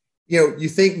out. You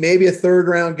think maybe a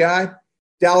third-round guy?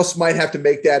 Dallas might have to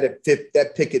make that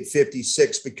pick at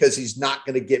 56 because he's not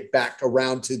going to get back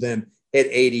around to them at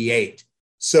 88.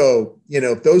 So,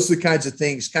 those are the kinds of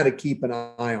things, kind of keep an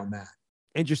eye on that.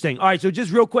 Interesting. All right, so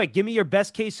just real quick, give me your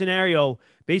best case scenario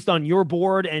based on your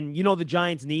board and the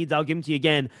Giants' needs. I'll give them to you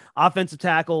again. Offensive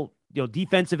tackle,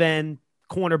 defensive end,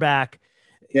 cornerback.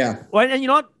 Yeah. And you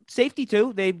know what? Safety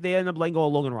too. They end up letting go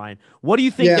of Logan Ryan. What do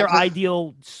you think their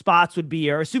ideal spots would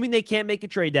be? Or assuming they can't make a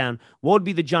trade down, what would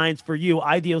be the Giants, for you,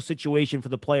 ideal situation for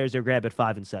the players they grab at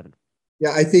 5 and 7?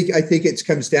 Yeah, I think it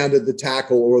comes down to the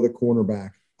tackle or the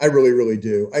cornerback. I really, really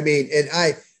do. I mean, and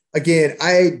I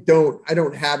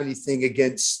don't have nothing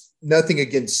against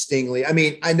Stingley. I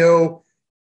mean, I know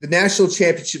the national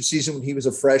championship season when he was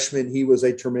a freshman, he was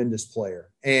a tremendous player,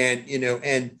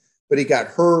 but he got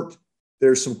hurt.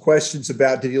 There's some questions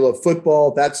about, did he love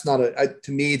football? That's not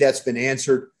to me, that's been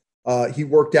answered. He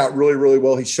worked out really, really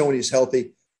well. He's showing he's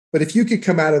healthy. But if you could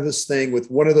come out of this thing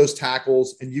with one of those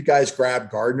tackles and you guys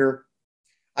grab Gardner,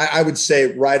 I would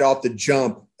say right off the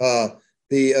jump, the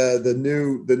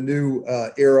new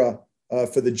era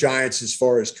for the Giants as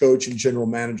far as coach and general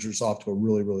managers off to a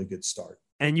really, really good start.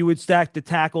 And you would stack the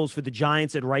tackles for the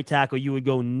Giants at right tackle. You would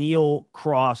go Neal,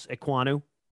 Cross, Ekwonu.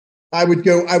 I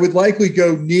would likely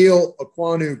go Neal,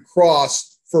 Ekwonu,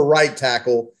 Cross for right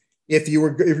tackle. If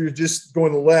you're just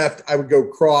going to left, I would go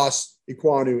Cross,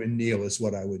 Ekwonu, and Neal is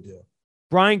what I would do.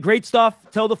 Brian, great stuff.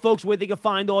 Tell the folks where they can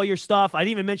find all your stuff. I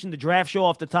didn't even mention the draft show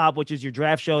off the top, which is your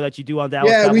draft show that you do on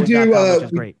Dallas. Yeah, we do. Which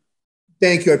is great.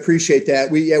 Thank you. I appreciate that.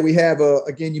 We have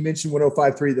again, you mentioned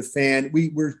 105.3 The Fan.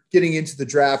 We're getting into the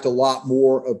draft a lot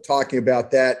more of talking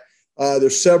about that.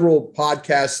 There's several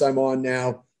podcasts I'm on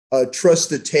now.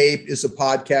 Trust the Tape is a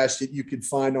podcast that you can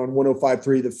find on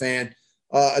 105.3 The Fan.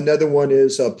 Another one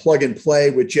is Plug and Play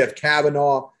with Jeff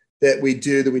Kavanaugh that we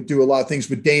do a lot of things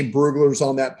with. Dane Brugler's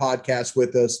on that podcast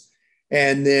with us.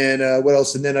 And then what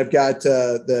else? And then I've got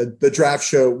the draft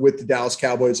show with the Dallas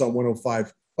Cowboys on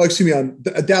on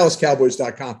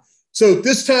DallasCowboys.com. So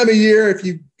this time of year, if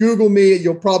you Google me,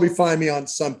 you'll probably find me on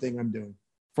something I'm doing.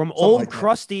 From old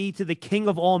crusty to the king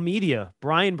of all media,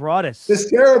 Brian Broaddus. It's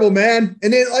terrible, man.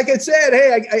 And then, like I said,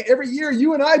 hey, every year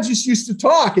you and I just used to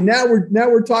talk, and now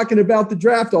we're talking about the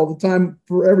draft all the time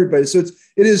for everybody. So it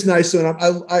is nice. And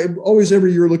I always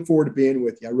every year look forward to being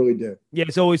with you. I really do. Yeah,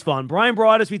 it's always fun. Brian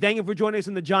Broaddus, we thank you for joining us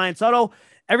in the Giants Huddle.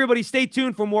 Everybody, stay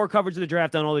tuned for more coverage of the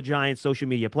draft on all the Giants social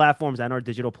media platforms and our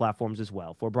digital platforms as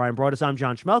well. For Brian Broaddus, I'm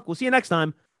John Schmelk. We'll see you next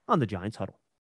time on the Giants Huddle.